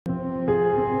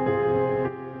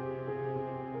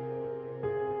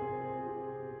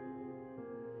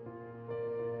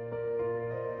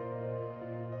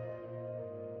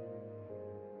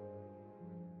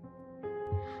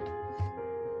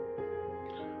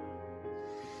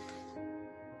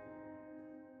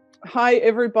Hi,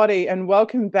 everybody, and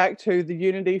welcome back to the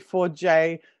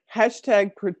Unity4J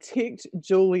hashtag Protect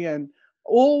Julian,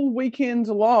 all weekend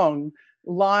long,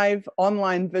 live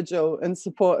online vigil in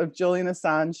support of Julian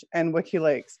Assange and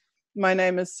WikiLeaks. My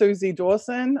name is Suzie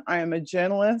Dawson. I am a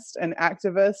journalist, an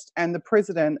activist, and the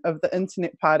president of the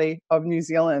Internet Party of New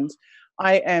Zealand.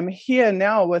 I am here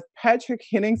now with Patrick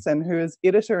Henningsen, who is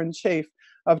editor-in-chief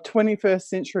of 21st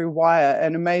Century Wire,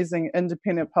 an amazing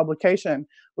independent publication,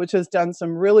 which has done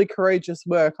some really courageous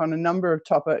work on a number of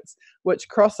topics, which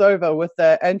cross over with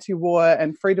the anti-war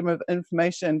and freedom of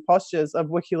information postures of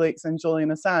WikiLeaks and Julian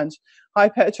Assange. Hi,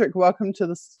 Patrick. Welcome to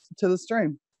the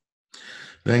stream.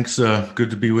 Thanks.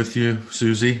 Good to be with you,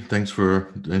 Suzie. Thanks for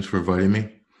inviting me.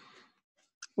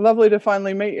 Lovely to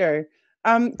finally meet you.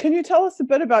 Can you tell us a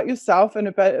bit about yourself and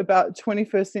about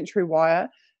 21st Century Wire,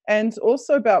 and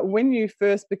also about when you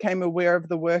first became aware of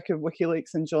the work of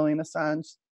WikiLeaks and Julian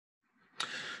Assange?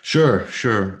 Sure.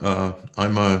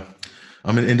 I'm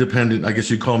an independent, I guess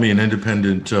you'd call me an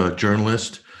independent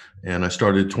journalist, and I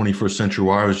started 21st Century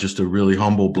Wire. It was just a really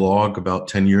humble blog about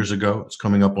 10 years ago. It's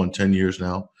coming up on 10 years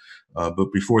now.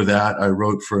 But before that, I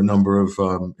wrote for a number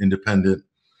of independent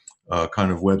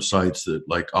kind of websites that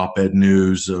like Op-Ed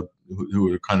News, who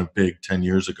were kind of big 10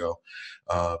 years ago.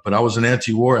 But I was an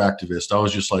anti-war activist. I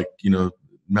was just like,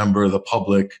 member of the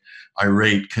public,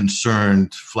 irate,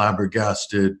 concerned,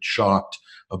 flabbergasted, shocked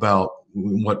about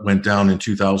what went down in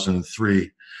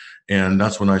 2003. And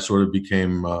that's when I sort of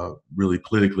became really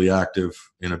politically active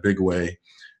in a big way.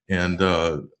 And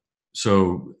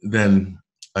so then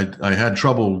I had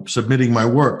trouble submitting my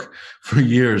work for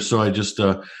years. So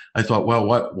I thought, well,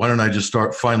 why don't I just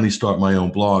finally start my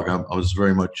own blog? I was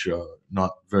very much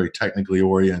not very technically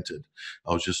oriented.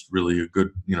 I was just really a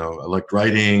good, I liked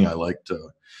writing. I liked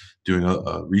doing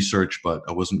research, but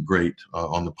I wasn't great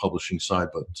on the publishing side.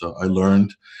 But I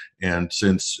learned, and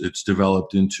since it's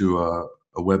developed into a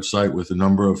website with a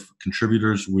number of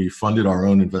contributors, we funded our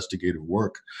own investigative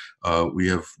work. We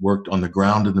have worked on the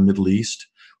ground in the Middle East,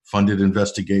 funded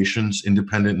investigations,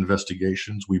 independent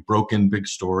investigations. We broke in big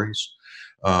stories,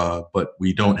 but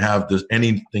we don't have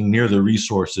anything near the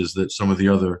resources that some of the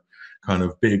other kind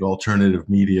of big alternative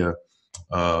media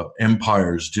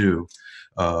empires do.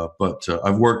 But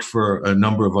I've worked for a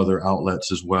number of other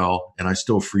outlets as well, and I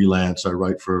still freelance. I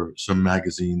write for some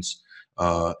magazines,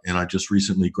 and I just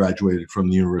recently graduated from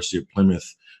the University of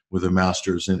Plymouth with a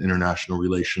master's in international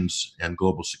relations and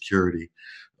global security,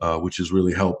 which has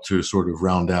really helped to sort of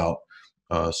round out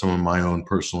some of my own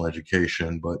personal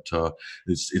education. But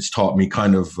it's taught me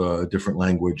kind of a different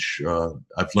language.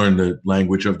 I've learned the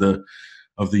language of the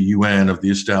UN, of the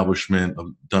establishment.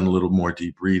 I've done a little more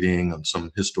deep reading on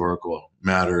some historical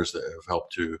matters that have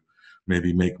helped to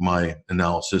maybe make my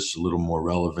analysis a little more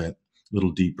relevant, a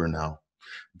little deeper now.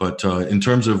 But in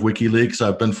terms of WikiLeaks,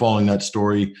 I've been following that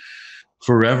story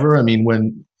forever. I mean,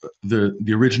 when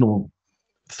the original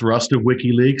thrust of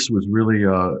WikiLeaks was really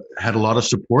had a lot of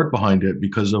support behind it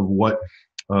because of what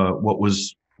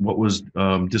was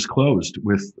disclosed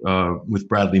with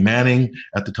Bradley Manning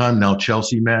at the time, now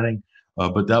Chelsea Manning.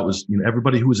 But that was,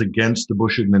 everybody who was against the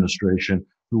Bush administration,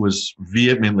 who was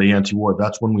vehemently anti-war.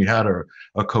 That's when we had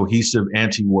a cohesive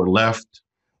anti-war left,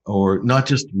 or not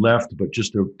just left, but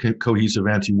just a cohesive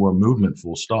anti-war movement,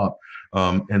 full stop.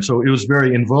 And so it was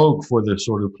very in vogue for the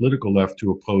sort of political left to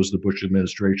oppose the Bush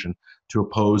administration, to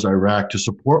oppose Iraq, to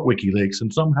support WikiLeaks.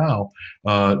 And somehow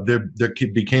there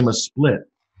became a split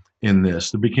in this.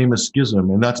 There became a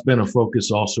schism. And that's been a focus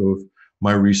also of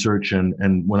my research.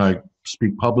 And when I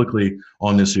speak publicly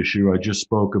on this issue, I just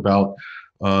spoke about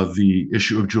the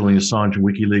issue of Julian Assange and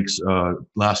WikiLeaks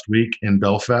last week in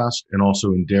Belfast and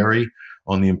also in Derry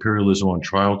on the Imperialism on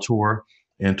Trial tour,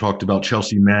 and talked about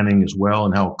Chelsea Manning as well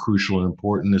and how crucial and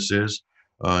important this is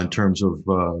in terms of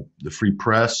the free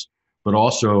press, but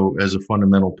also as a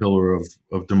fundamental pillar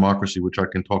of democracy, which I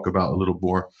can talk about a little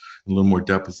more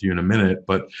depth with you in a minute.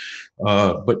 But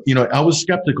I was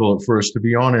skeptical at first, to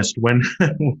be honest, when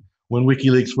when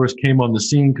WikiLeaks first came on the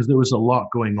scene, because there was a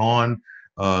lot going on.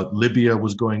 Libya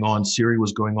was going on, Syria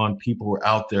was going on. People were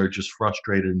out there just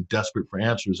frustrated and desperate for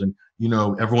answers. And,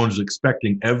 everyone was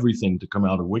expecting everything to come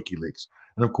out of WikiLeaks.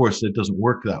 And of course, it doesn't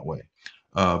work that way.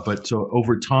 But so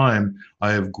over time,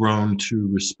 I have grown to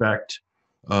respect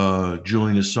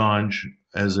Julian Assange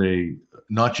as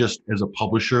not just as a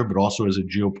publisher, but also as a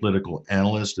geopolitical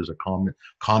analyst, as a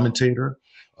commentator,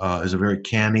 as a very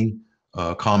canny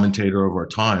commentator of our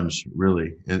times,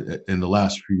 really, in the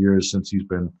last few years since he's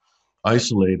been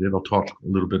isolated. I'll talk a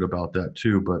little bit about that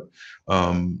too,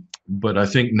 but I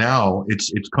think now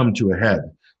it's come to a head.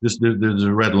 There's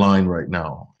a red line right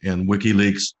now, and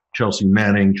WikiLeaks, Chelsea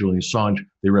Manning, Julian Assange,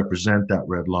 they represent that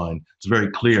red line. It's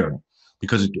very clear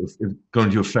because it's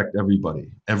going to affect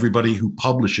everybody who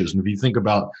publishes. And if you think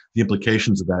about the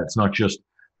implications of that, it's not just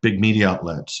big media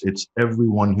outlets, it's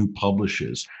everyone who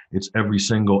publishes. It's every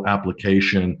single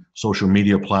application, social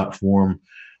media platform.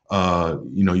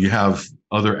 You have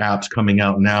other apps coming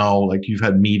out now, like you've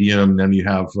had Medium, then you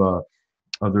have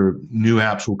other new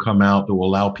apps will come out that will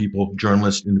allow people,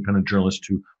 journalists, independent journalists,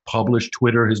 to publish.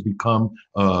 Twitter has become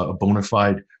a bona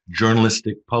fide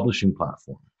journalistic publishing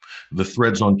platform. The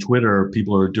threads on Twitter,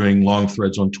 people are doing long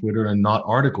threads on Twitter and not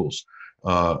articles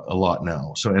a lot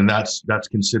now. So, and that's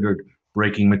considered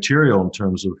breaking material in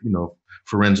terms of,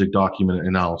 forensic document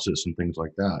analysis and things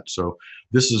like that. So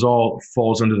this is all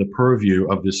falls under the purview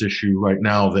of this issue right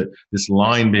now, that this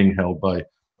line being held by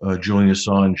Julian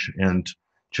Assange and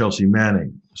Chelsea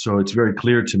Manning. So it's very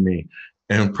clear to me,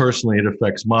 and personally, it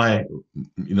affects my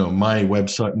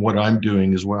website and what I'm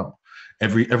doing as well.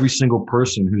 Every single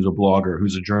person who's a blogger,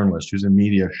 who's a journalist, who's in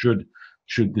media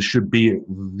this should be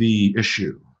the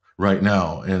issue right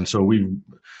now. And so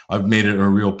I've made it a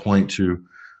real point to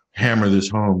hammer this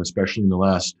home, especially in the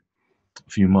last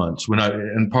few months.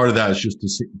 And part of that is just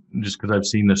because I've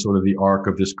seen this sort of the arc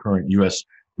of this current U.S.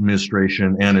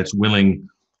 administration and its willing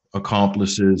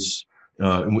accomplices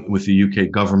with the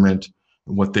UK government,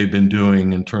 what they've been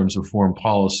doing in terms of foreign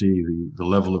policy, the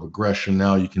level of aggression.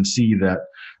 Now you can see that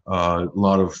a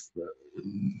lot of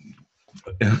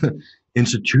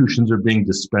institutions are being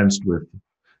dispensed with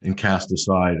and cast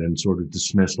aside and sort of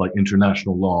dismissed, like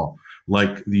international law,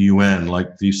 like the UN,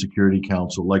 like the Security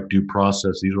Council, like due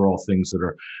process. These are all things that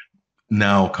are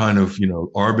now kind of,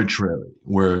 arbitrary,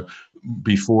 where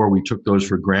before we took those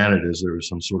for granted as there was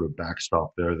some sort of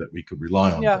backstop there that we could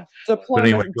rely on. Yeah,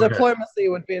 diplomacy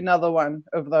would be another one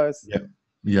of those.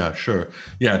 Yeah, sure.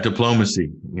 Yeah,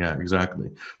 diplomacy. Yeah, exactly.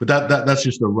 But that's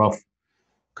just a rough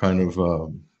kind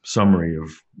of summary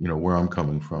of, where I'm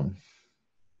coming from.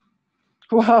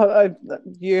 Well,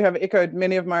 you have echoed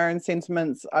many of my own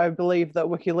sentiments. I believe that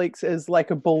WikiLeaks is like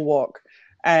a bulwark,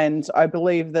 and I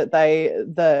believe that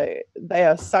they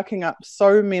are sucking up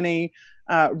so many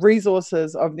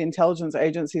resources of the intelligence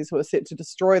agencies who are set to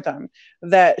destroy them,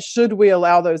 that should we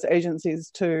allow those agencies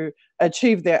to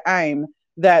achieve their aim,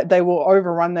 that they will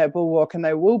overrun that bulwark and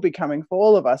they will be coming for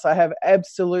all of us. I have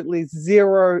absolutely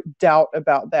zero doubt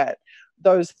about that.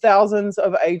 Those thousands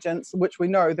of agents, which we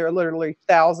know there are literally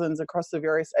thousands across the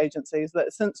various agencies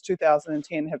that since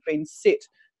 2010 have been set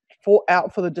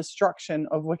out for the destruction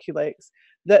of WikiLeaks,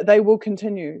 that they will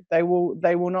continue. They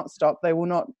will not stop. They will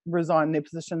not resign their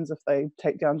positions if they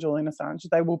take down Julian Assange.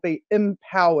 They will be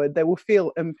empowered. They will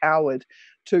feel empowered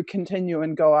to continue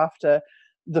and go after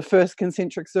the first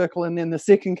concentric circle and then the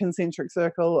second concentric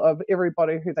circle of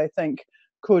everybody who they think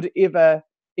could ever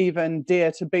even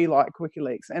dare to be like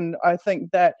WikiLeaks. And I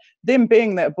think that them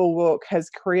being that bulwark has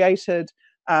created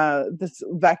this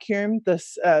vacuum,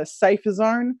 this safer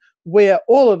zone where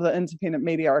all of the independent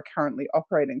media are currently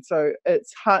operating. So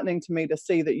it's heartening to me to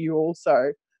see that you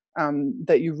also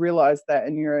that you realize that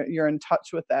and you're in touch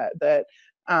with that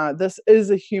this is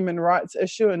a human rights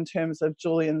issue in terms of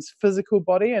Julian's physical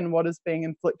body and what is being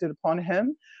inflicted upon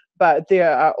him, but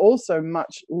there are also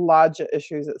much larger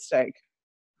issues at stake.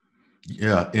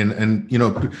 Yeah, and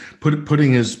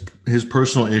putting his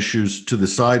personal issues to the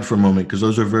side for a moment, because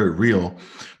those are very real.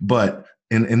 But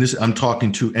and this, I'm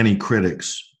talking to any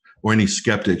critics or any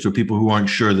skeptics or people who aren't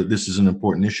sure that this is an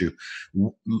important issue.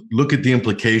 Look at the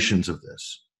implications of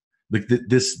this.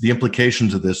 The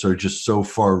implications of this are just so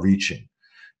far-reaching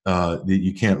that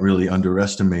you can't really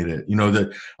underestimate it.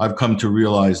 That I've come to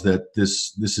realize that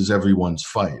this is everyone's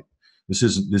fight. This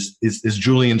is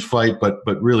Julian's fight, but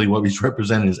really what he's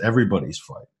representing is everybody's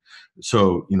fight.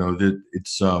 So, that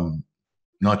it's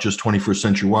not just 21st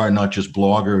Century Wire, not just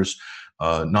bloggers,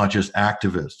 not just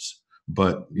activists,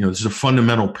 but, this is a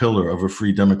fundamental pillar of a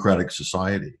free democratic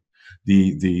society.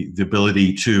 The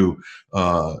ability to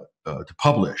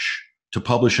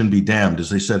publish and be damned, as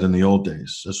they said in the old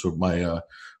days. That's what my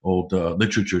old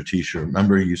literature teacher,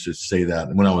 remember, he used to say that.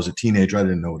 And when I was a teenager, I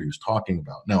didn't know what he was talking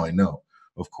about. Now I know.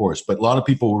 Of course, but a lot of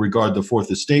people will regard the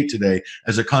Fourth Estate today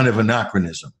as a kind of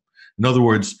anachronism. In other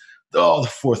words, the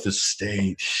Fourth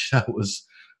Estate,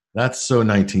 that's so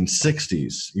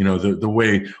 1960s. The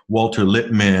way Walter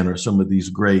Lippmann or some of these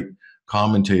great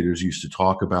commentators used to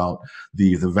talk about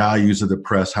the values of the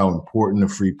press, how important a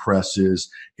free press is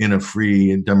in a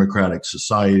free and democratic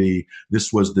society.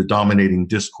 This was the dominating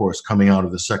discourse coming out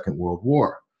of the Second World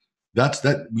War.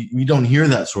 We don't hear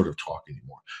that sort of talk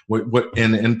anymore.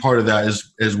 And part of that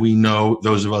is, as we know,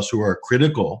 those of us who are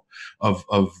critical of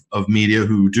media,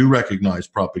 who do recognize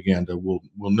propaganda, will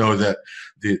know that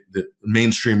the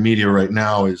mainstream media right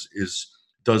now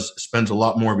spends a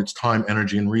lot more of its time,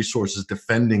 energy, and resources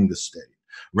defending the state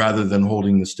rather than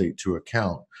holding the state to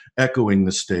account, echoing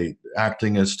the state,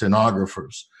 acting as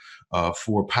stenographers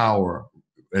for power,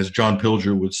 as John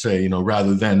Pilger would say,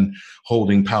 rather than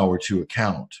holding power to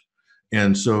account.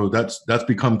 And so that's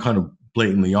become kind of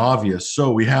blatantly obvious.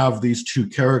 So we have these two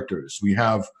characters. We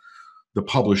have the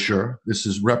publisher. This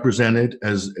is represented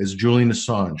as Julian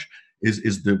Assange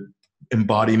is the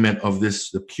embodiment of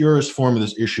this, the purest form of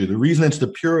this issue. The reason it's the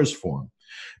purest form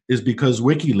is because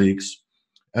WikiLeaks,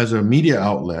 as a media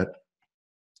outlet,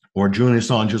 or Julian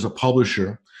Assange as a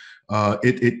publisher,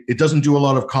 it doesn't do a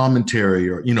lot of commentary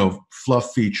or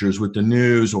fluff features with the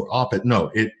news or op-ed.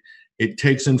 No, it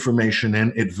takes information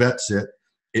in, it vets it,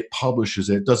 it publishes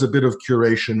it, does a bit of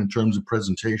curation in terms of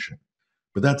presentation,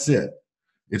 but that's it.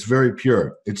 It's very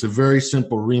pure. It's a very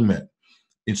simple remit.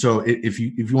 And so if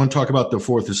you want to talk about the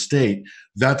fourth estate,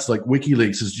 that's like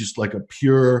WikiLeaks is just like a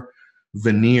pure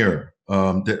veneer,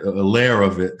 a layer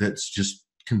of it that's just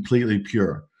completely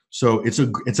pure. So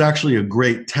it's actually a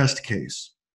great test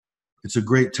case. It's a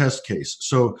great test case.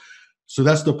 So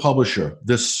that's the publisher.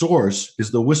 The source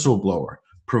is the whistleblower,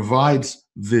 provides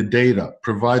the data,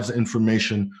 provides the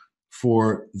information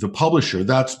for the publisher.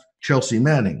 That's Chelsea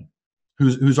Manning,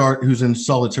 who's in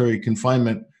solitary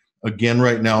confinement again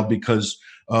right now because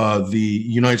the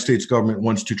United States government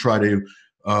wants to try to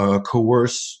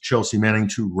coerce Chelsea Manning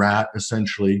to rat,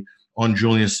 essentially, on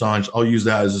Julian Assange. I'll use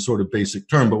that as a sort of basic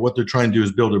term, but what they're trying to do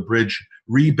is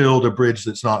rebuild a bridge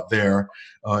that's not there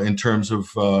in terms of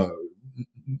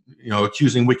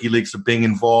accusing WikiLeaks of being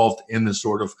involved in the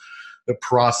sort of the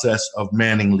process of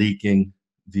Manning leaking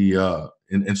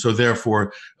and so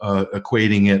therefore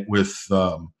equating it with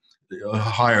a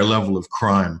higher level of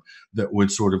crime that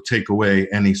would sort of take away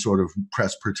any sort of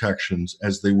press protections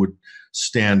as they would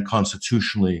stand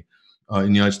constitutionally in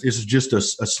the United States. This is just a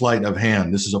sleight of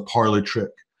hand. This is a parlor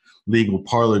trick, legal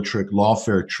parlor trick,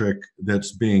 lawfare trick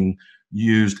that's being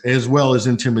used, as well as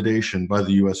intimidation by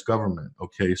the U.S. government.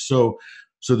 Okay, so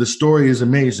the story is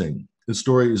amazing. The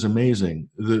story is amazing.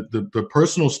 The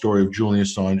personal story of Julian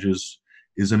Assange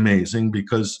is amazing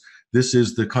because this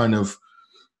is the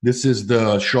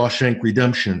Shawshank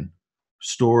Redemption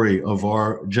story of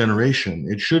our generation.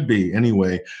 It should be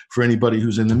anyway for anybody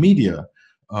who's in the media,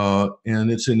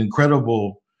 and it's an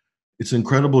incredible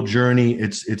journey.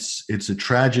 It's a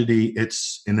tragedy.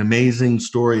 It's an amazing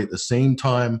story at the same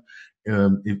time.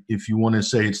 If you want to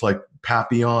say it's like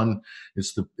Papillon,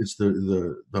 it's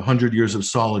the 100 Years of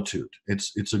Solitude.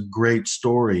 It's a great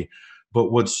story.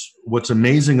 But what's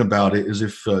amazing about it is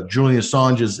if Julian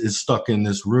Assange is stuck in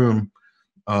this room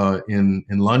in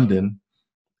London,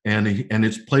 and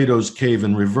it's Plato's cave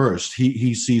in reverse.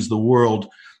 He sees the world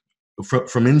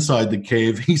from inside the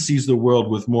cave. He sees the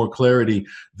world with more clarity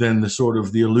than the sort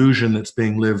of the illusion that's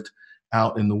being lived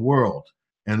out in the world.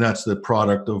 And that's the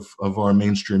product of our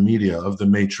mainstream media, of the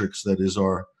matrix that is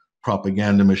our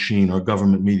propaganda machine, our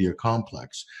government media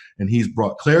complex. And he's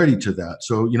brought clarity to that.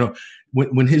 So,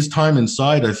 when his time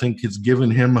inside, I think it's given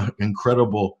him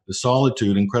incredible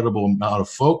amount of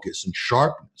focus and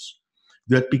sharpness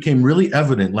that became really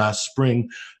evident last spring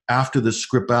after the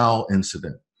Skripal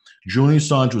incident. Julian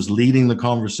Assange was leading the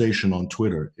conversation on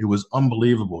Twitter. It was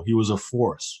unbelievable. He was a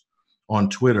force on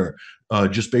Twitter,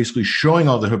 just basically showing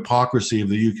all the hypocrisy of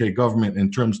the UK government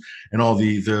in terms and all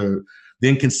the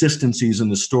inconsistencies in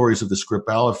the stories of the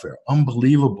Skripal affair.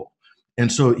 Unbelievable.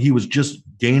 And so he was just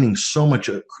gaining so much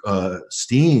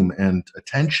steam and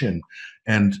attention.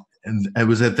 And it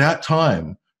was at that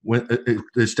time when the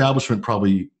establishment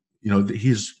probably,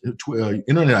 his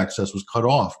internet access was cut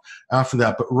off after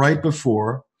that. But right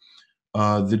before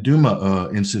the Duma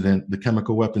incident, the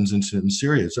chemical weapons incident in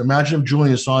Syria. So imagine if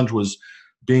Julian Assange was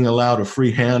being allowed a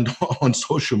free hand on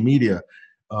social media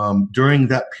during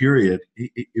that period.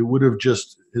 It would have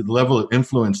just, the level of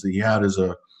influence that he had as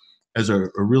a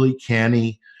really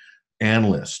canny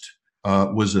analyst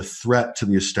was a threat to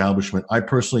the establishment. I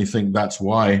personally think that's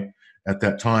why at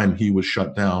that time he was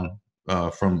shut down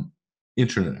from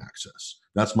internet access.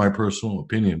 That's my personal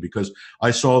opinion, because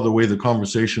I saw the way the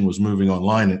conversation was moving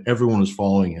online and everyone was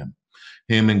following him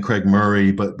and Craig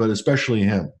Murray, but especially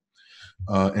him.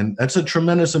 And that's a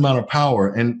tremendous amount of power.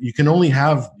 And you can only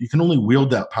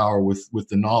wield that power with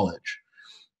the knowledge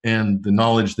and the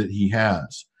knowledge that he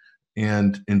has.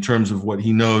 And in terms of what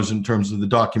he knows, in terms of the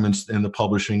documents and the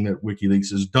publishing that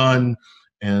WikiLeaks has done,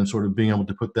 and sort of being able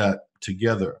to put that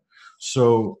together.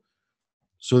 So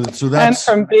So And that's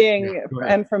from being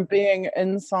yeah,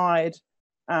 inside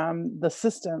the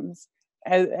systems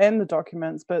and the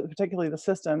documents, but particularly the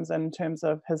systems in terms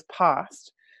of his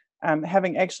past,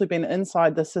 having actually been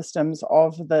inside the systems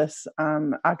of this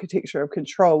architecture of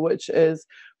control, which is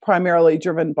primarily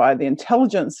driven by the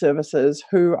intelligence services,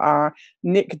 who are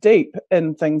neck deep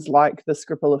in things like the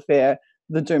Skripal affair,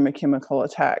 the Duma chemical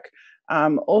attack.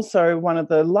 Also, one of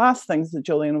the last things that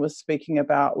Julian was speaking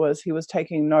about was he was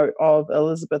taking note of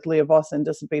Elizabeth Leavos and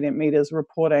Disobedient Media's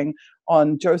reporting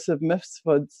on Joseph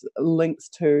Mifsud's links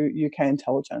to UK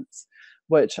intelligence,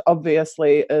 which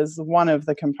obviously is one of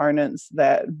the components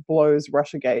that blows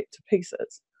Russiagate to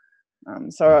pieces.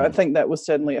 So I think that was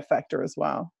certainly a factor as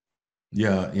well.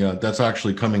 Yeah, that's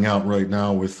actually coming out right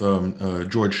now with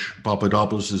George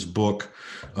Papadopoulos' book,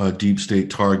 Deep State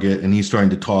Target, and he's starting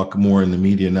to talk more in the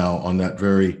media now on that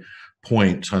very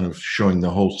point, kind of showing the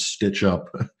whole stitch up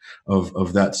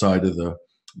of that side of the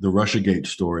Russiagate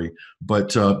story.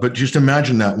 But just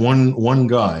imagine that one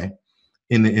guy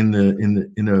in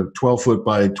a 12-foot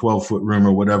by 12-foot room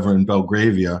or whatever in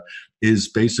Belgravia is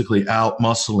basically out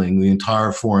muscling the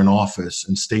entire Foreign Office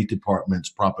and State Department's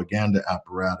propaganda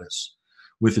apparatus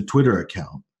with a Twitter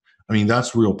account. I mean,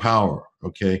 that's real power,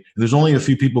 okay? And there's only a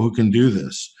few people who can do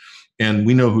this, and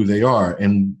we know who they are.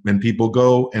 And people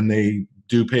go and they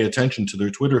do pay attention to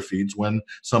their Twitter feeds when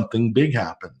something big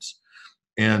happens.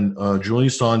 And Julian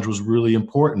Assange was really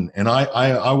important. And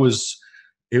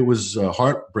it was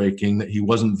heartbreaking that he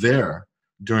wasn't there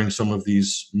during some of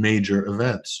these major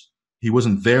events. He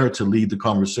wasn't there to lead the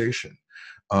conversation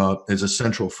as a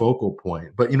central focal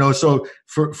point. But, so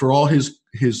for all his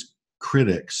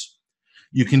critics,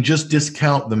 you can just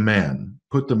discount the man,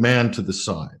 put the man to the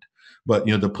side. But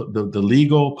the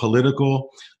legal, political,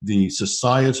 the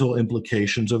societal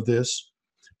implications of this,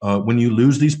 when you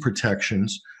lose these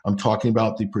protections, I'm talking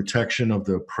about the protection of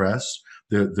the press,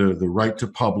 the right to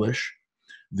publish,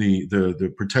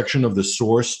 the protection of the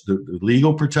source, the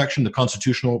legal protection, the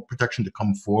constitutional protection to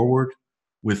come forward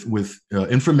with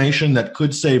information that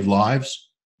could save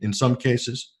lives in some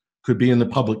cases, could be in the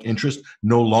public interest,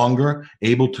 no longer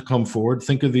able to come forward.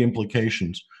 Think of the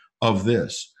implications of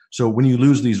this. So when you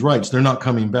lose these rights, they're not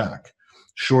coming back,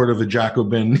 short of a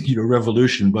Jacobin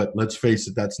revolution. But let's face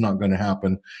it, that's not going to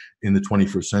happen in the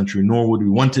 21st century, nor would we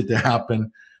want it to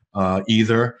happen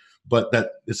either. But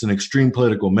that it's an extreme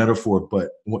political metaphor.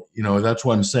 But that's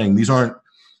why I'm saying these aren't.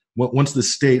 Once the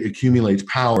state accumulates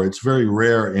power, it's very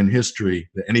rare in history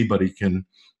that anybody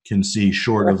can see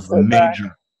short of a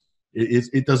major.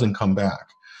 It doesn't come back.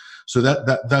 So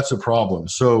that's a problem.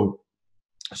 So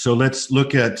let's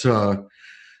look at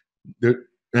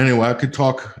anyway. I could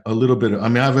talk a little bit. I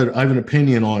mean, I have an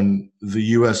opinion on the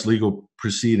U.S. legal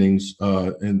proceedings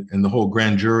and the whole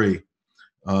grand jury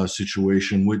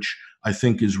situation, which I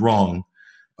think is wrong,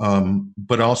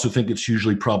 but I also think it's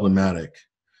hugely problematic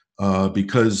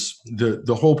because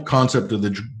the whole concept of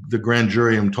the grand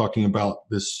jury. I'm talking about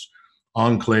this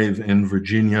enclave in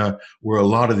Virginia, where a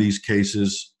lot of these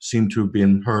cases seem to have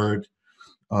been heard.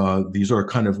 These are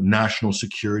kind of national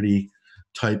security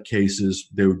type cases.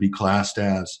 They would be classed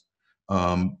as.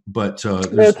 But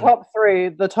the top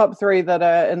three that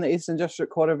are in the Eastern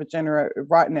District Court of Virginia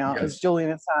right now is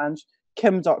Julian Assange,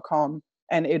 Kim.com,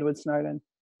 and Edward Snowden.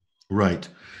 Right.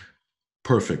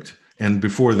 Perfect. And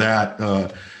before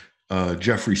that,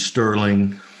 Jeffrey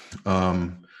Sterling,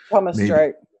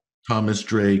 Thomas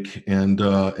Drake, and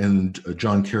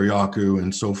John Kiriakou,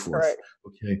 and so forth. Right.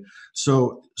 Okay,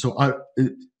 so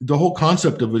the whole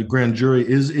concept of a grand jury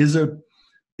is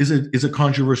a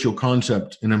controversial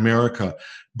concept in America,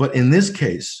 but in this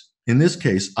case,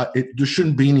 there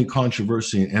shouldn't be any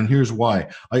controversy, and here's why.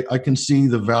 I can see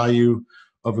the value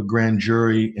of a grand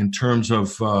jury in terms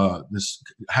of this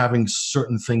having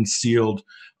certain things sealed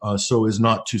so as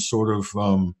not to sort of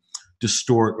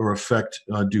distort or affect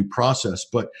due process.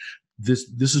 But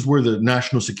this is where the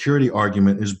national security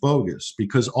argument is bogus,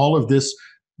 because all of this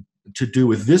to do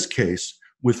with this case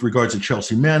with regards to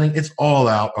Chelsea Manning, it's all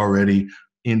out already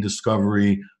in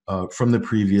discovery from the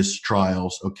previous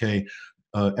trials. Okay,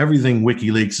 everything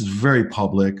WikiLeaks is very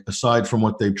public, aside from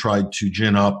what they've tried to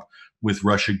gin up with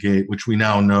Russiagate, which we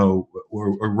now know,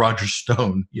 or Roger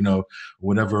Stone,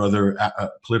 whatever other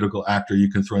political actor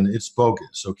you can throw in, it's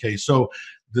bogus. Okay, so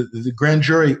the grand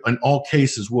jury in all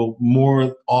cases will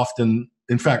more often,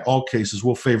 in fact, all cases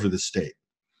will favor the state.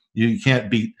 You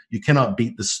cannot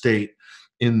beat the state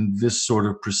in this sort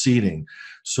of proceeding.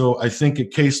 So I think a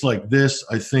case like this,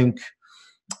 I think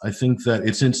that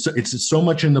it's so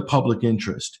much in the public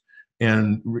interest.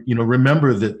 And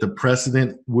remember that the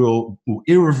precedent will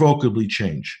irrevocably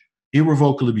change.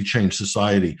 irrevocably change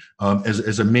society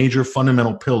as a major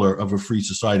fundamental pillar of a free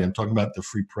society. I'm talking about the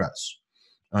free press.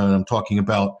 I'm talking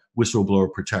about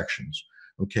whistleblower protections.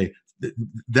 Okay,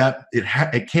 that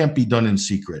it can't be done in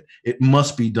secret. It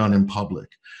must be done in public.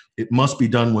 It must be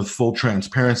done with full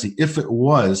transparency. If it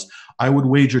was, I would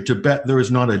wager to bet there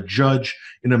is not a judge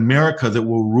in America that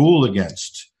will rule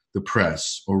against the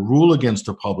press or rule against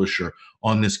a publisher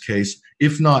on this case,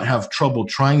 if not have trouble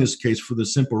trying this case for the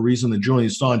simple reason that Julian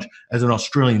Assange, as an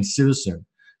Australian citizen,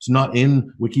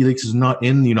 WikiLeaks is not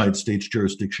in the United States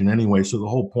jurisdiction anyway, so the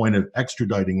whole point of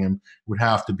extraditing him would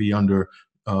have to be under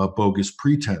bogus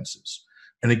pretenses.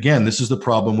 And again, this is the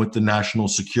problem with the national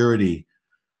security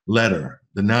letter,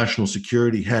 the national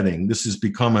security heading. This has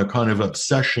become a kind of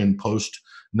obsession post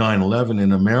 9/11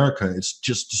 in America. It's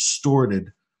just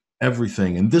distorted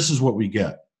everything. And this is what we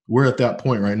get. We're at that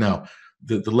point right now.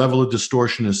 The level of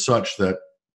distortion is such that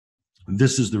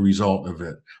this is the result of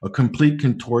it, a complete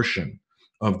contortion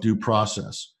of due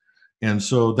process. And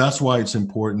so that's why it's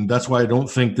important. That's why I don't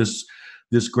think this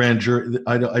grand jury,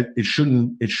 it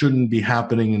shouldn't be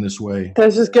happening in this way.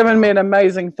 That's just given me an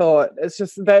amazing thought. It's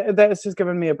just that's just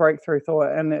given me a breakthrough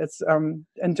thought, and it's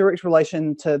in direct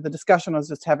relation to the discussion I was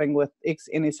just having with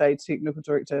ex-NSA technical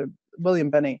director William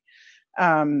Binney.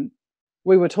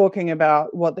 We were talking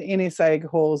about what the NSA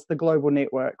calls the global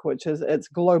network, which is its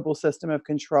global system of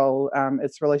control,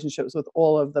 its relationships with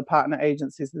all of the partner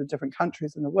agencies of the different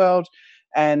countries in the world.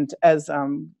 And as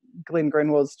Glenn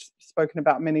Greenwald's spoken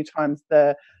about many times,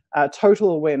 the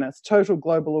total awareness, total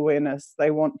global awareness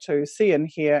they want to see and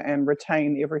hear and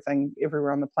retain everything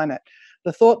everywhere on the planet.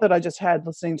 The thought that I just had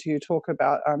listening to you talk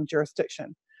about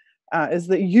jurisdiction is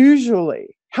that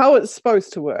usually how it's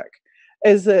supposed to work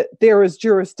is that there is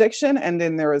jurisdiction and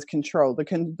then there is control.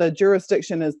 The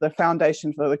jurisdiction is the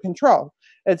foundation for the control.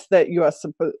 It's that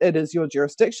it is your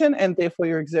jurisdiction and therefore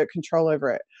you exert control over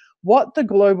it. What the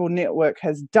global network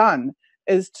has done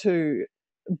is to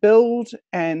build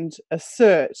and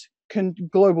assert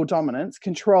global dominance,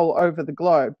 control over the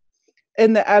globe,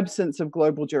 in the absence of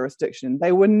global jurisdiction.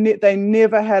 They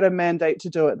never had a mandate to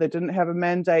do it. They didn't have a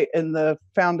mandate in the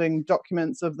founding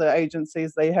documents of the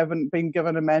agencies. They haven't been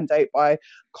given a mandate by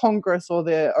Congress or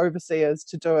their overseers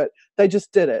to do it. They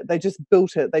just did it. They just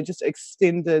built it. They just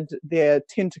extended their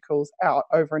tentacles out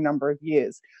over a number of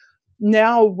years.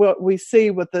 Now what we see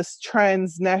with this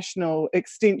transnational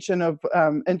extension of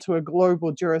into a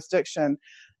global jurisdiction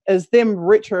is them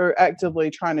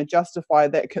retroactively trying to justify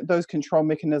those control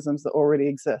mechanisms that already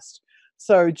exist.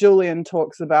 So Julian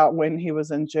talks about when he was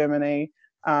in Germany,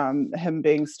 him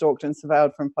being stalked and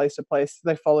surveilled from place to place.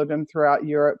 They followed him throughout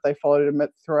Europe. They followed him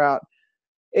throughout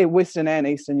Western and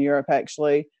Eastern Europe,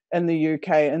 actually, in the UK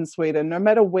and Sweden. No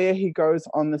matter where he goes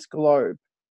on this globe,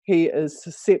 he is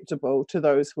susceptible to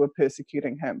those who are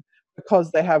persecuting him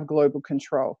because they have global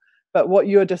control. But what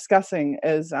you're discussing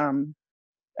is,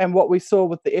 and what we saw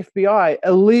with the FBI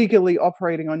illegally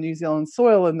operating on New Zealand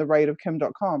soil in the raid of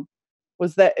Kim.com,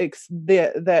 was that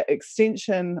that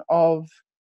extension of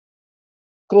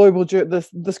global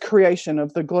this creation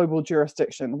of the global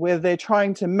jurisdiction, where they're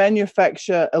trying to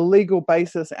manufacture a legal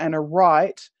basis and a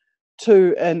right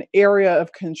to an area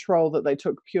of control that they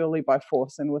took purely by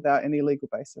force and without any legal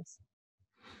basis.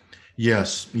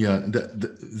 Yes, yeah,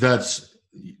 that's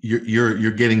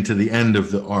you're getting to the end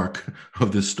of the arc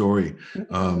of this story,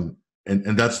 and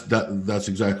that's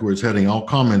exactly where it's heading. I'll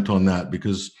comment on that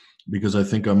because I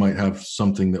think I might have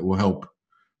something that will help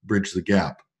bridge the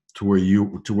gap to where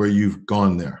you've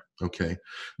gone there. Okay,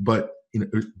 but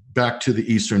back to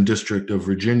the Eastern District of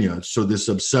Virginia. So this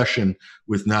obsession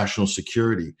with national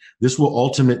security, this will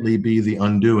ultimately be the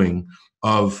undoing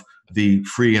of the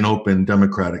free and open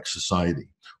democratic society,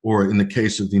 or in the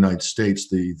case of the United States,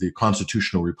 the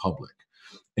constitutional republic.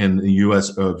 And the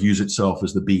U.S. Views itself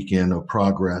as the beacon of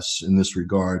progress in this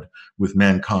regard with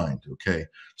mankind. Okay,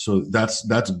 so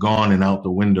that's gone and out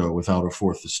the window without a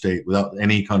fourth estate, without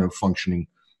any kind of functioning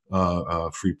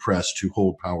free press to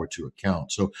hold power to account.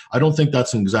 So I don't think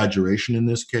that's an exaggeration in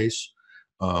this case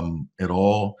at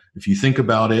all. If you think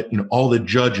about it, all the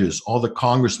judges, all the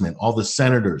congressmen, all the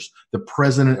senators, the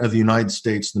president of the United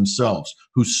States themselves,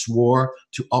 who swore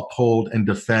to uphold and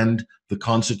defend the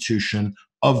Constitution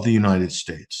of the United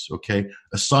States, okay,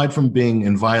 aside from being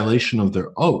in violation of their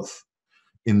oath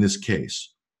in this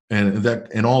case,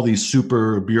 and all these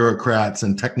super bureaucrats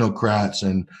and technocrats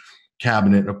and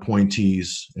cabinet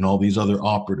appointees and all these other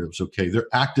operatives, okay, they're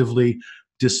actively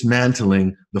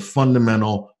dismantling the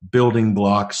fundamental building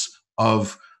blocks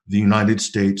of the United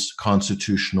States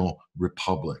constitutional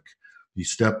republic. You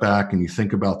step back and you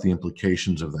think about the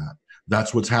implications of that.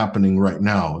 That's what's happening right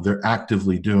now. They're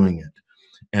actively doing it.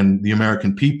 And the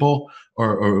American people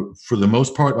are, for the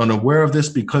most part, unaware of this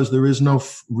because there is no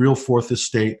real fourth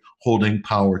estate holding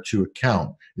power to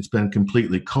account. It's been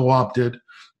completely co-opted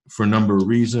for a number of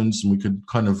reasons, and we could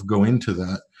kind of go into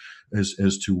that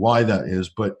as to why that is.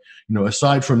 But, you know,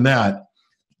 aside from that,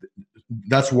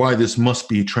 that's why this must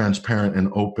be transparent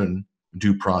and open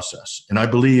due process. And I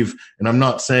believe, and I'm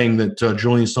not saying that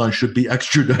Julian Assange should be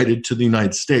extradited to the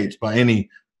United States by any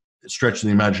stretch of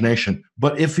the imagination,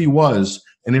 but if he was,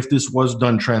 and if this was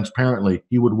done transparently,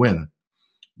 he would win,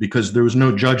 because there was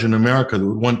no judge in America that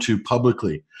would want to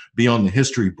publicly be on the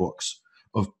history books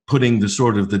of putting the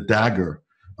sort of the dagger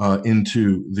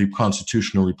into the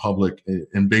constitutional republic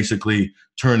and basically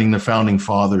turning the founding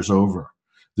fathers over.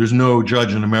 There's no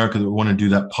judge in America that would want to do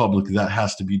that publicly. That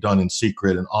has to be done in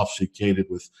secret and obfuscated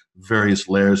with various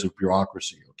layers of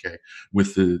bureaucracy, okay,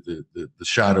 with the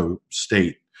shadow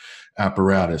state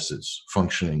apparatuses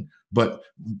functioning. But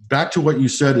back to what you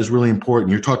said is really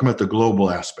important. You're talking about the global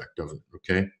aspect of it,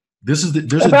 okay? This is the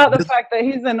fact that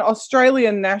he's an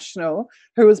Australian national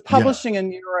who is publishing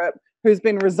in Europe, who's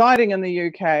been residing in the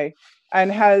UK,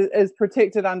 and is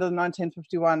protected under the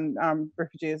 1951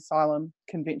 Refugee Asylum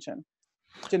Convention.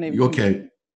 Geneva okay,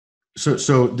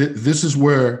 so this is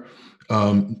where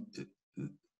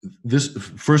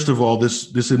first of all,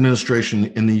 this administration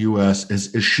in the U.S.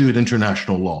 has eschewed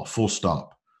international law. Full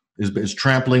stop. Is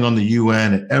trampling on the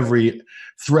UN at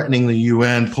threatening the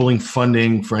UN, pulling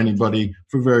funding for anybody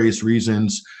for various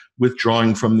reasons,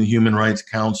 withdrawing from the Human Rights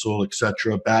Council,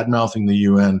 etc., bad-mouthing the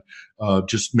UN,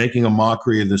 just making a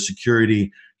mockery of the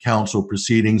Security Council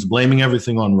proceedings, blaming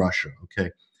everything on Russia. Okay,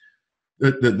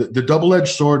 the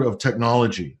double-edged sword of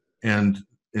technology, and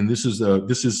this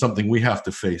is something we have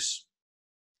to face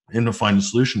and to find a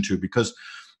solution to, because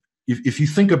if you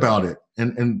think about it,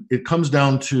 and it comes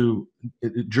down to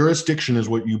jurisdiction is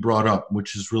what you brought up,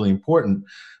 which is really important.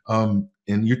 And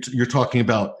you're talking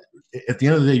about, at the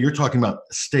end of the day, you're talking about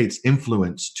states'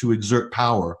 influence to exert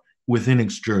power within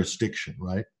its jurisdiction,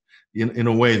 right? In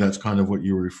a way, that's kind of what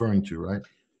you were referring to, right?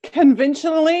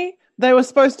 Conventionally, they were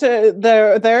supposed to,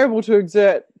 they're able to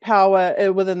exert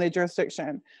power within their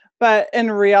jurisdiction. But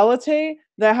in reality,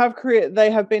 they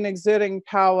have been exerting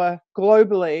power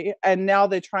globally, and now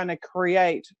they're trying to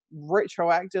create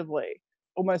retroactively,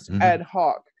 almost ad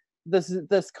hoc,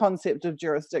 this concept of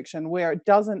jurisdiction where it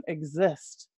doesn't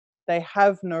exist. They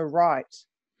have no right.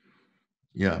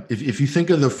 Yeah, if you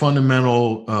think of the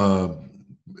fundamental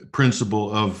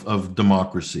principle of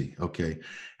democracy, okay,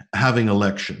 having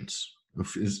elections.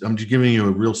 I'm just giving you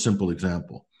a real simple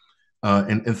example.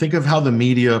 And think of how the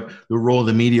role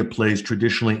the media plays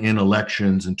traditionally in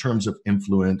elections in terms of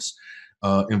influence,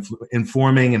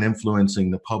 informing and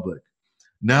influencing the public.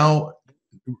 Now,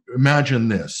 imagine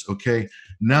this, okay?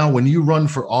 Now, when you run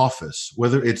for office,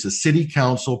 whether it's a city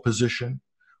council position,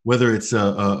 whether it's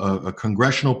a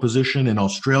congressional position in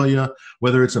Australia,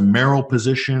 whether it's a mayoral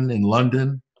position in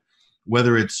London,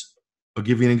 whether it's, I'll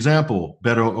give you an example,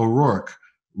 Beto O'Rourke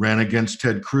ran against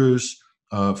Ted Cruz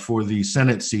for the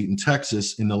Senate seat in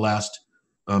Texas in the last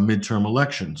midterm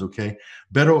elections, okay?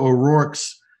 Beto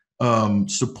O'Rourke's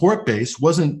support base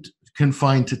wasn't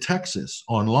confined to Texas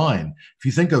online. If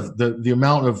you think of the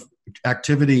amount of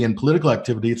activity and political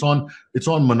activity, it's on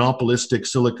monopolistic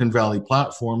Silicon Valley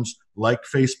platforms like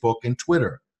Facebook and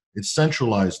Twitter. It's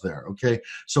centralized there, okay?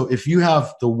 So if you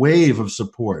have the wave of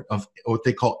support of what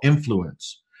they call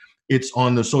influence, it's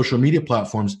on the social media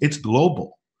platforms, it's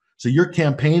global. So you're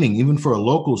campaigning even for a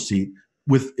local seat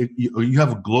you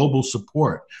have a global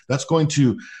support. That's going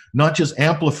to not just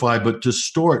amplify, but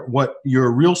distort what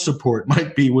your real support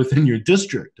might be within your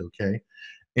district, okay?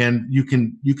 And you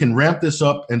can ramp this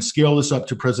up and scale this up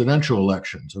to presidential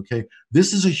elections, okay?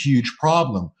 This is a huge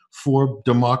problem for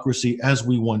democracy as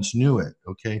we once knew it,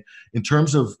 okay? In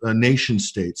terms of nation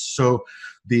states. So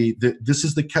this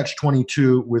is the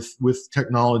catch-22 with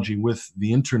technology, with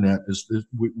the internet, is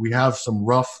we have some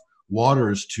rough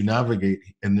waters to navigate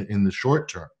in the short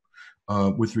term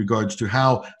with regards to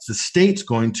how the state's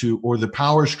going to, or the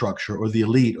power structure, or the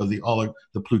elite, or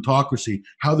the plutocracy,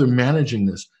 how they're managing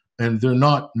this. And they're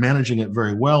not managing it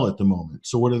very well at the moment.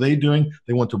 So what are they doing?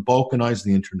 They want to balkanize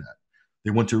the internet.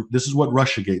 This is what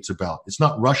Russiagate's about. It's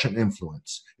not Russian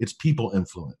influence, it's people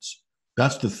influence.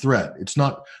 That's the threat. It's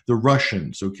not the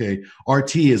Russians, okay?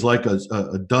 RT is like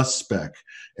a dust speck,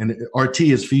 and RT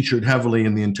is featured heavily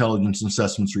in the intelligence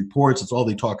assessments reports. It's all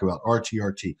they talk about, RT.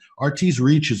 RT's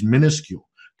reach is minuscule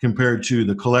compared to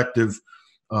the collective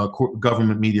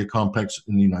government media complex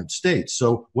in the United States.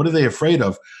 So what are they afraid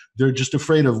of? They're just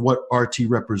afraid of what RT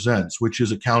represents, which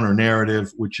is a counter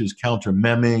narrative, which is counter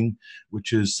memming,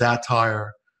 which is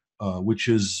satire, which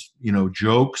is,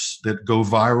 jokes that go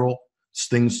viral,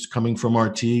 things coming from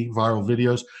RT, viral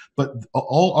videos. But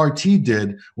all RT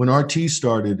did when RT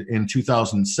started in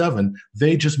 2007,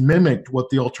 they just mimicked what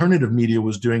the alternative media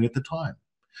was doing at the time,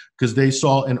 because they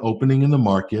saw an opening in the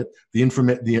market,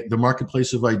 the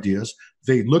marketplace of ideas.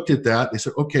 They looked at that. They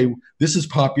said, okay, this is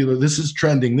popular. This is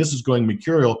trending. This is going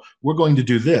mercurial. We're going to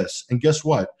do this. And guess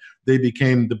what? They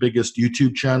became the biggest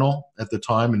YouTube channel at the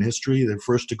time in history. They're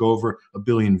first to go over 1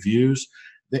 billion views.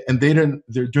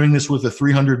 They're doing this with a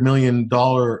 $300 million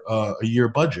a year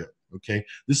budget. Okay.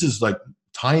 This is like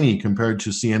tiny compared to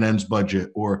CNN's budget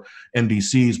or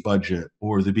NBC's budget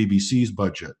or the BBC's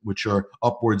budget, which are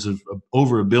upwards of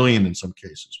over 1 billion in some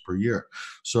cases per year.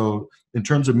 So in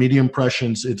terms of media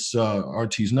impressions, it's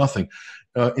RT's nothing.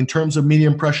 In terms of media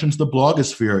impressions, the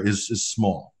blogosphere is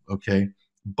small, okay?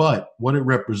 But what it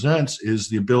represents is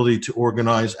the ability to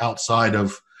organize outside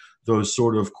of those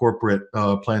sort of corporate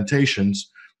plantations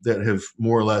that have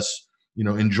more or less,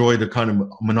 enjoyed a kind of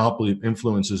monopoly of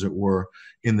influence, as it were,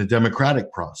 in the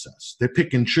democratic process. They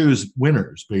pick and choose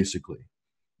winners, basically.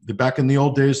 Back in the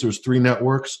old days, there was 3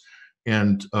 networks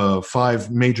and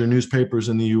 5 major newspapers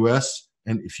in the U.S.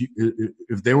 And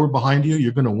if they were behind you,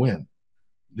 you're going to win.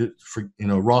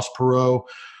 Ross Perot,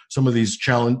 some of these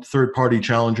third-party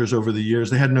challengers over the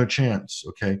years, they had no chance.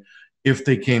 Okay, if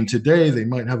they came today, they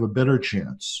might have a better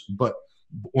chance.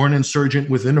 Or an insurgent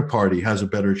within a party has a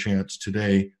better chance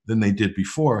today than they did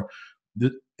before.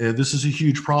 This is a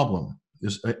huge problem.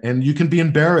 And you can be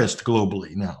embarrassed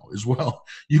globally now as well.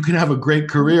 You can have a great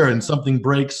career and something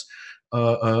breaks.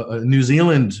 A New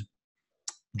Zealand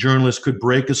journalist could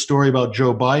break a story about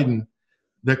Joe Biden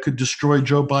that could destroy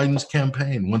Joe Biden's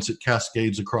campaign once it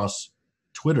cascades across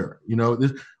Twitter.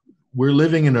 We're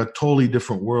living in a totally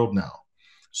different world now.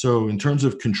 So in terms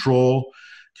of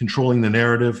controlling the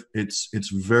narrative, it's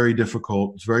very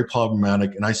difficult. It's very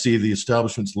problematic. And I see the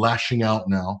establishments lashing out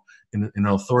now in an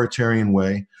authoritarian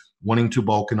way, wanting to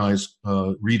balkanize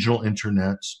regional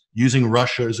internets, using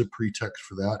Russia as a pretext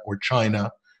for that, or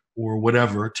China, or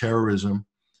whatever, terrorism.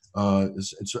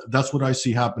 That's what I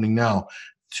see happening now.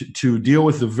 To deal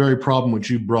with the very problem which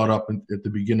you brought up at the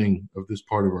beginning of this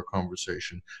part of our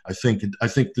conversation, I think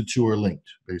the two are linked,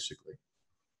 basically.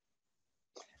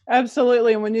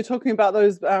 Absolutely. And when you're talking about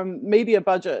those media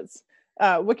budgets,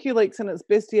 WikiLeaks in its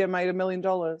best year made $1 million,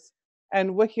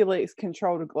 and WikiLeaks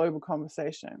controlled a global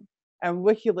conversation. And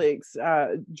WikiLeaks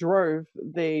drove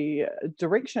the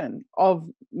direction of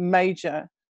major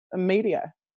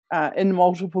media in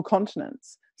multiple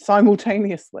continents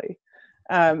simultaneously.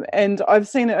 And I've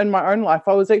seen it in my own life.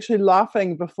 I was actually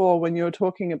laughing before when you were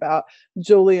talking about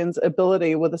Julian's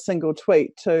ability with a single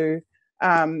tweet to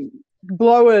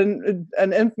blow an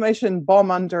information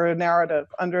bomb under a narrative,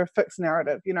 under a fixed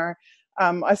narrative.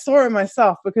 I saw it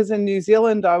myself, because in New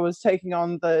Zealand I was taking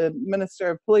on the Minister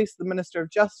of Police, the Minister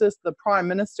of Justice, the Prime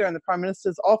Minister, and the Prime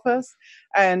Minister's office,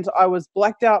 and I was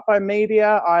blacked out by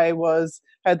media. I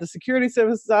had the security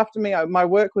services after me. My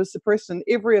work was suppressed in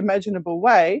every imaginable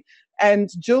way, and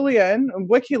Julian and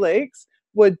WikiLeaks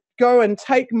would go and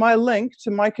take my link to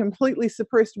my completely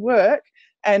suppressed work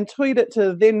and tweet it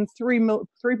to then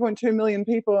 3.2 million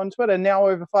people on Twitter, now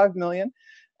over 5 million,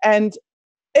 and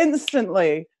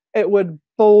instantly it would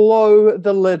blow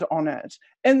the lid on it.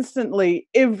 Instantly,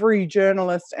 every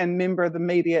journalist and member of the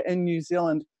media in New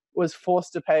Zealand was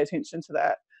forced to pay attention to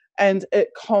that. And it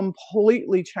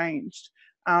completely changed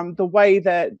the way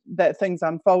that things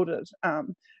unfolded.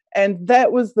 And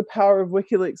that was the power of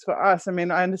WikiLeaks for us. I mean,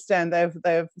 I understand they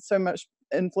have so much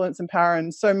influence and power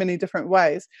in so many different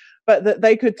ways, but that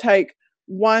they could take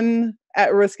one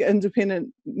at-risk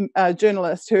independent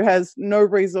journalist who has no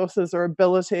resources or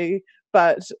ability,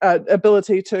 but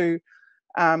ability to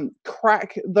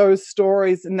crack those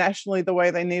stories nationally the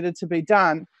way they needed to be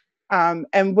done.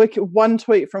 And one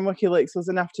tweet from WikiLeaks was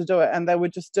enough to do it, and they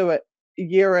would just do it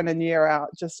year in and year out,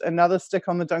 just another stick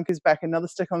on the donkey's back, another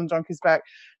stick on the donkey's back.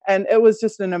 And it was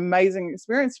just an amazing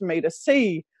experience for me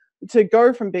to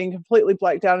go from being completely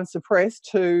blacked out and suppressed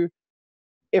to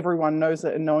everyone knows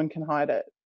it and no one can hide it.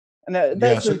 And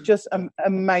that's just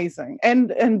amazing. And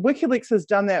WikiLeaks has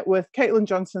done that with Caitlin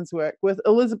Johnson's work, with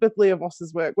Elizabeth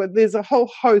Leovos's work, where there's a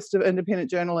whole host of independent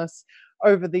journalists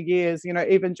over the years,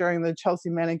 even during the Chelsea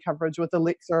Manning coverage with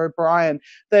Alexa O'Brien.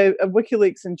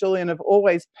 WikiLeaks and Julian have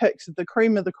always picked the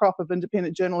cream of the crop of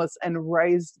independent journalists and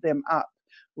raised them up,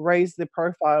 raised their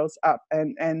profiles up,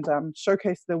 and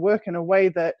showcased their work in a way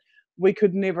that we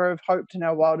could never have hoped in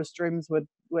our wildest dreams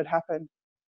would happen.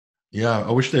 Yeah,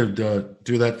 I wish they'd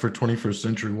do that for 21st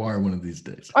Century Wire one of these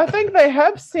days. I think they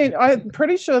have sent. I'm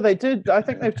pretty sure they did. I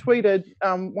think they've tweeted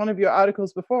one of your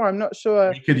articles before. I'm not sure how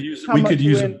much went.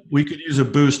 We could use a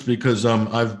boost because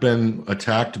I've been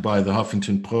attacked by the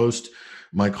Huffington Post,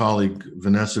 my colleague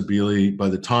Vanessa Beeley, by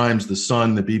the Times, the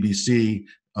Sun, the BBC,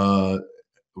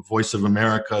 Voice of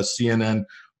America, CNN,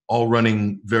 all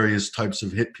running various types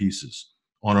of hit pieces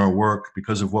on our work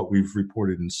because of what we've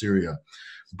reported in Syria.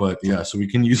 But yeah, so we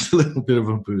can use a little bit of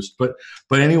a boost. But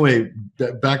anyway,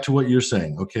 back to what you're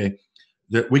saying, okay?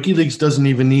 That WikiLeaks doesn't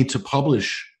even need to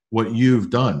publish what you've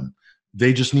done.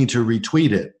 They just need to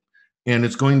retweet it. And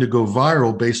it's going to go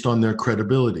viral based on their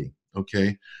credibility,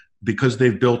 okay? Because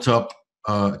they've built up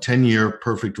a 10-year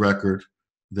perfect record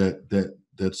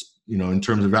that's, you know, in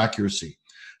terms of accuracy.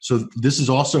 So this is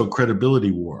also a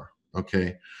credibility war,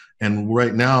 okay? And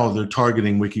right now they're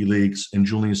targeting WikiLeaks and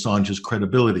Julian Assange's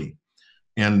credibility.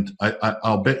 And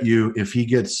I'll bet you if he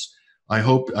gets, I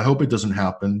hope it doesn't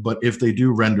happen, but if they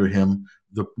do render him,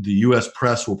 the U.S.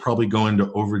 press will probably go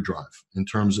into overdrive in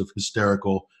terms of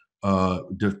hysterical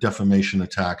defamation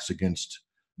attacks against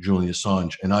Julian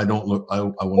Assange. And I will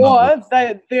not.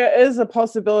 There is a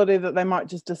possibility that they might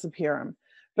just disappear him.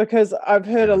 Because I've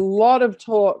heard a lot of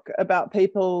talk about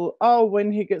people,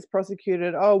 when he gets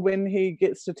prosecuted, when he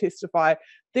gets to testify,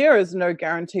 there is no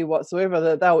guarantee whatsoever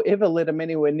that they'll ever let him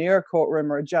anywhere near a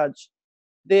courtroom or a judge.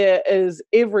 There is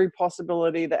every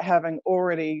possibility that having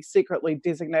already secretly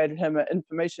designated him an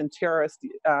information terrorist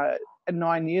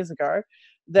 9 years ago,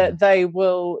 that they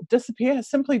will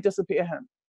simply disappear him.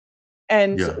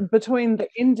 And between the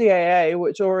NDAA,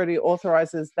 which already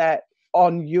authorizes that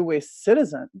on US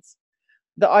citizens,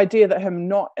 the idea that him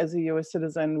not as a US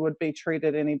citizen would be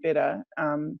treated any better,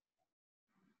 I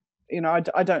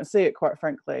don't see it, quite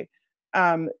frankly.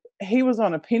 He was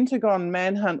on a Pentagon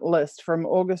manhunt list from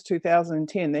August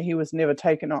 2010 that he was never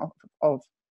taken off of.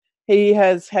 He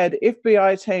has had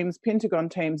FBI teams, Pentagon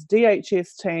teams,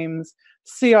 DHS teams,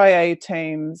 CIA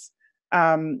teams,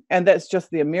 and that's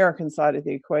just the American side of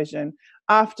the equation,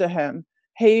 after him.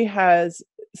 He has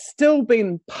still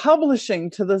been publishing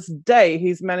to this day.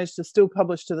 He's managed to still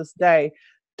publish to this day,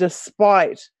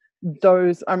 despite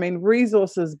those,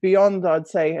 resources beyond, I'd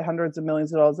say, hundreds of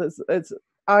millions of dollars. It's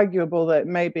arguable that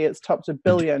maybe it's topped $1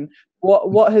 billion.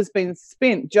 What has been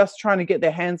spent just trying to get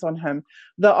their hands on him.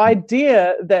 The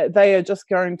idea that they are just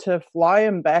going to fly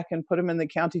him back and put him in the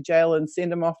county jail and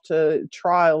send him off to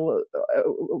trial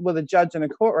with a judge in a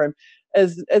courtroom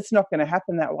it's not going to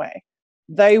happen that way.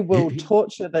 They will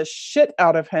torture the shit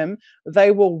out of him.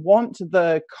 They will want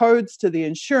the codes to the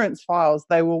insurance files.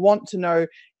 They will want to know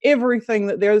everything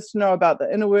that there is to know about the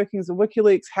inner workings of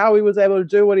WikiLeaks, how he was able to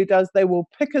do what he does. They will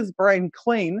pick his brain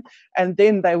clean, and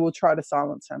then they will try to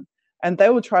silence him. And they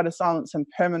will try to silence him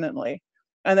permanently.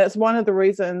 And that's one of the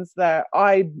reasons that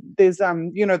there's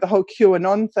the whole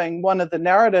QAnon thing. One of the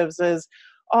narratives is,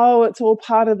 it's all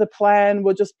part of the plan.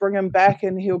 We'll just bring him back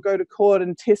and he'll go to court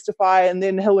and testify, and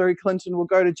then Hillary Clinton will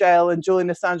go to jail and Julian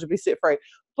Assange will be set free.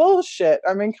 Bullshit.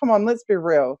 Come on, let's be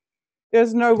real.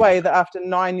 There's no way that after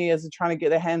 9 years of trying to get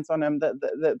their hands on him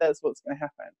that's what's going to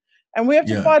happen. And we have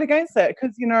to fight against that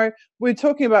because, we're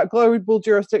talking about global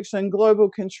jurisdiction, global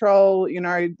control,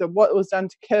 what was done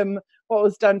to Kim, what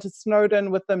was done to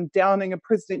Snowden with them downing a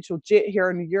presidential jet here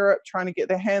in Europe, trying to get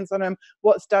their hands on him,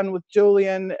 what's done with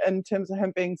Julian in terms of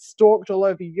him being stalked all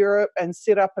over Europe and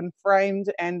set up and framed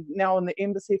and now in the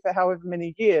embassy for however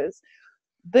many years.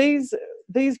 These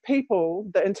people,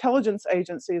 the intelligence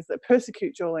agencies that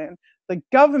persecute Julian, the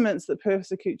governments that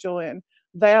persecute Julian,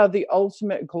 they are the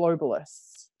ultimate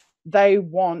globalists. They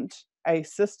want a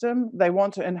system, they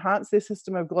want to enhance their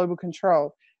system of global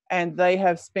control, and they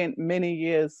have spent many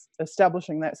years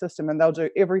establishing that system, and they'll do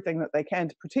everything that they can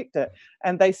to protect it.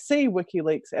 And they see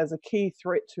WikiLeaks as a key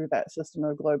threat to that system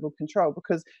of global control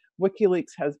because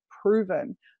WikiLeaks has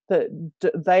proven that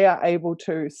they are able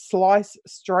to slice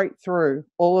straight through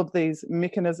all of these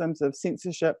mechanisms of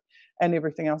censorship and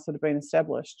everything else that have been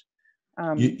established.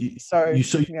 You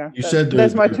said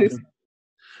that's my two.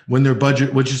 When their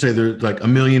budget, what'd you say? They're like $1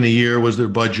 million a year was their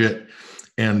budget,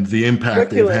 and the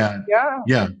impact they've had.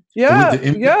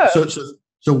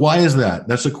 So why is that?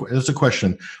 That's a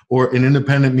question. Or an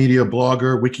independent media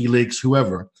blogger, WikiLeaks,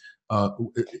 whoever,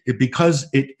 because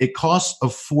it costs a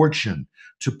fortune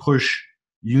to push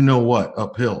what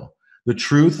uphill. The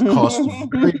truth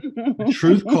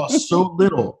costs so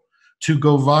little to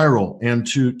go viral and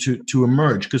to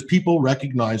emerge because people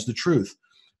recognize the truth.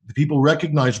 The people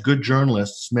recognize good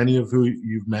journalists, many of who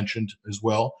you've mentioned as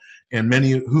well, and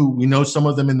many who we know, some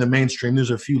of them in the mainstream.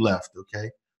 There's a few left, okay?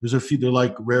 There's a few, they're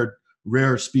like rare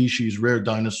rare species, rare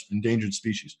dinosaur, endangered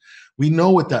species. We know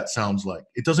what that sounds like.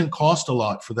 It doesn't cost a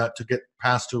lot for that to get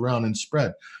passed around and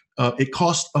spread. It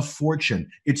costs a fortune.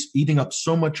 It's eating up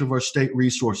so much of our state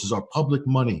resources, our public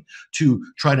money, to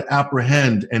try to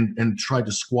apprehend and try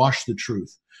to squash the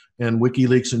truth. And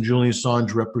WikiLeaks and Julian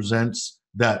Assange represents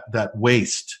that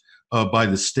waste by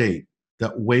the state,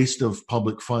 that waste of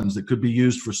public funds that could be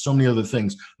used for so many other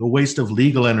things, the waste of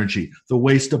legal energy, the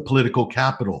waste of political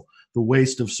capital, the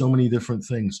waste of so many different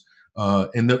things,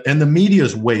 and the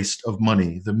media's waste of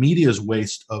money, the media's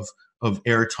waste of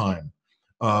airtime.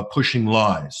 Pushing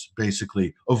lies,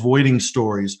 basically avoiding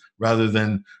stories rather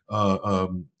than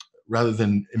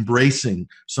embracing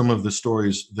some of the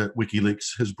stories that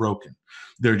WikiLeaks has broken.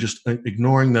 They're just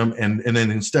ignoring them and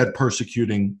then instead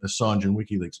persecuting Assange and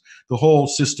WikiLeaks. The whole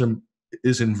system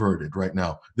is inverted right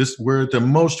now. We're at the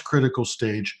most critical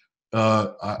stage,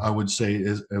 I would say,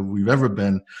 is we've ever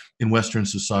been in Western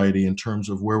society in terms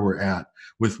of where we're at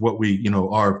with what we,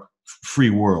 our free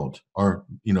world, our,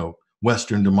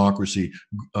 Western democracy,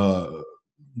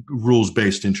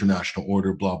 rules-based international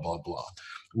order, blah, blah, blah.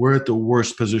 We're at the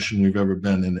worst position we've ever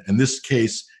been in. And this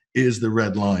case is the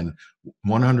red line,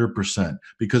 100%.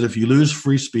 Because if you lose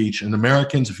free speech, and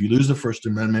Americans, if you lose the First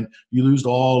Amendment, you lose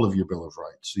all of your Bill of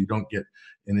Rights. So you don't get,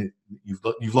 and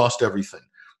you've lost everything.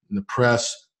 And the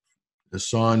press,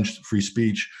 Assange, free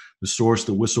speech, the source,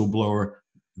 the whistleblower,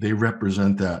 they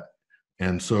represent that.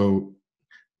 And so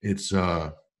it's,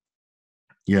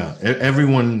 yeah,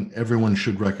 everyone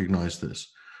should recognize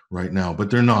this right now, but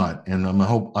they're not. And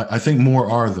I think more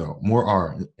are, though. More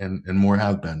are, and more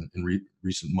have been in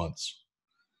recent months.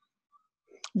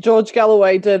 George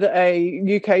Galloway did a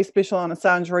UK special on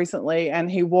Assange recently, and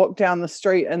he walked down the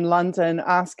street in London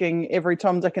asking every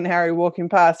Tom, Dick and Harry walking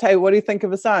past, hey, what do you think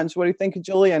of Assange? What do you think of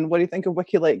Julian? What do you think of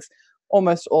WikiLeaks?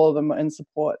 Almost all of them are in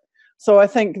support. So I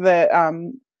think that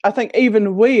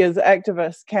even we as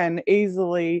activists can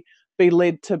easily be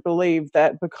led to believe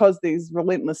that because these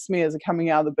relentless smears are coming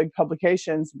out of the big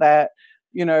publications that,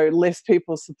 less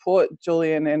people support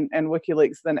Julian and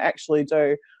WikiLeaks than actually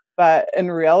do. But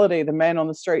in reality, the man on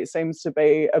the street seems to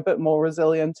be a bit more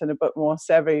resilient and a bit more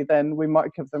savvy than we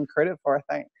might give them credit for, I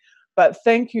think. But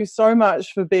thank you so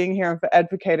much for being here and for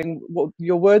advocating.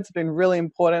 Your words have been really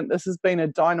important. This has been a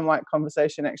dynamite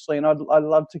conversation, actually, and I'd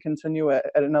love to continue it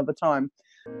at another time.